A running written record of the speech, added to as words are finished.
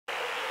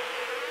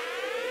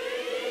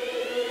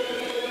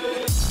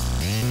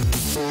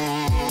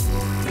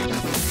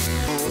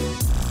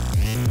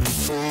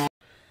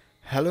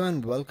Hello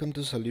and welcome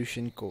to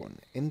Solution Cone.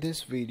 In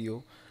this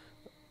video,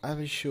 I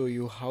will show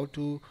you how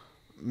to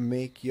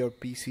make your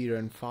PC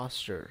run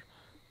faster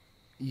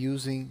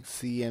using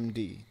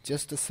CMD.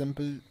 Just a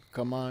simple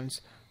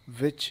commands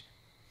which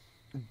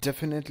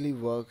definitely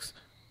works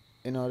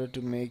in order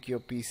to make your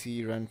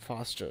PC run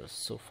faster.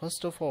 So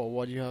first of all,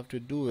 what you have to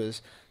do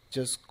is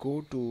just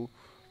go to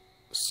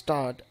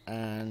start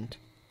and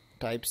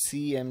type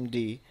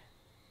CMD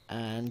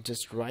and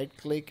just right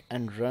click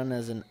and run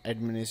as an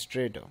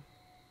administrator.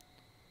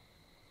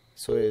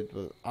 So it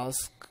will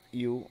ask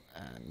you,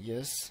 and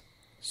yes,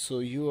 so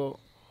you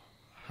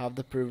have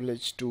the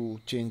privilege to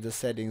change the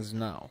settings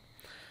now.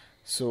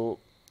 So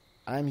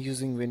I'm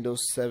using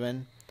Windows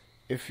 7.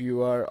 If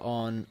you are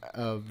on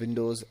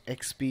Windows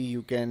XP,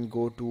 you can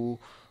go to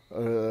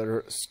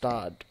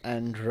start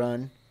and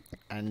run,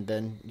 and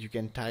then you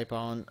can type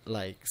on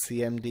like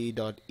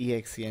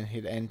cmd.exe and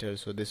hit enter.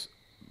 So this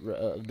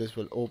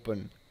will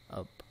open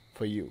up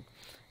for you,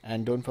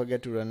 and don't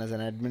forget to run as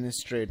an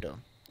administrator.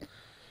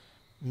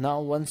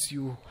 Now once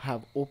you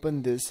have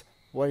opened this,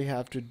 what you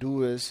have to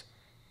do is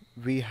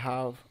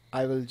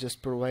I will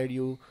just provide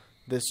you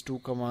these two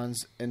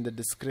commands in the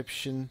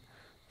description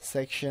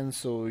section,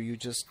 so you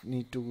just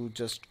need to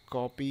just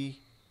copy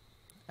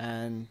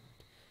and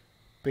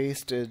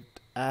paste it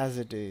as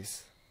it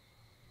is.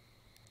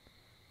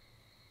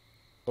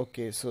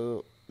 Okay,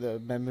 so the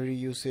memory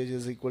usage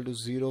is equal to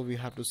 0. We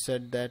have to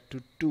set that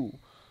to 2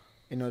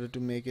 in order to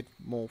make it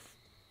more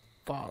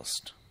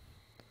fast.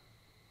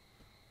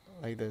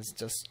 Like this,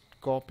 just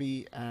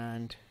copy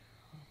and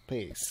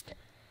paste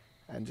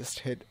and just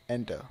hit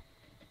enter.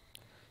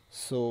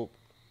 So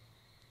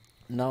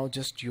now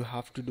just you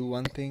have to do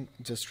one thing,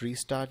 just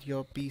restart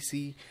your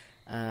PC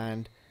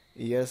and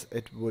yes,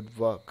 it would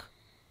work.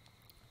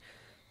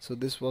 So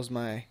this was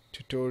my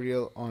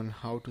tutorial on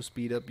how to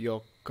speed up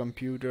your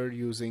computer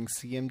using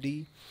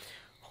CMD.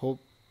 Hope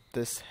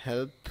this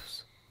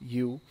helps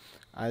you.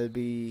 I'll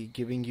be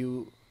giving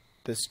you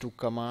these two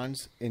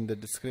commands in the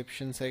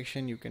description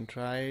section. You can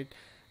try it,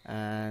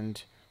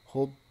 and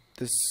hope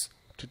this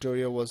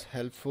tutorial was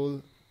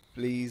helpful.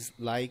 Please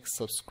like,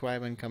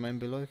 subscribe and comment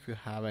below if you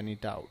have any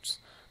doubts.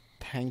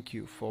 Thank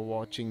you for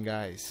watching,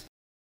 guys.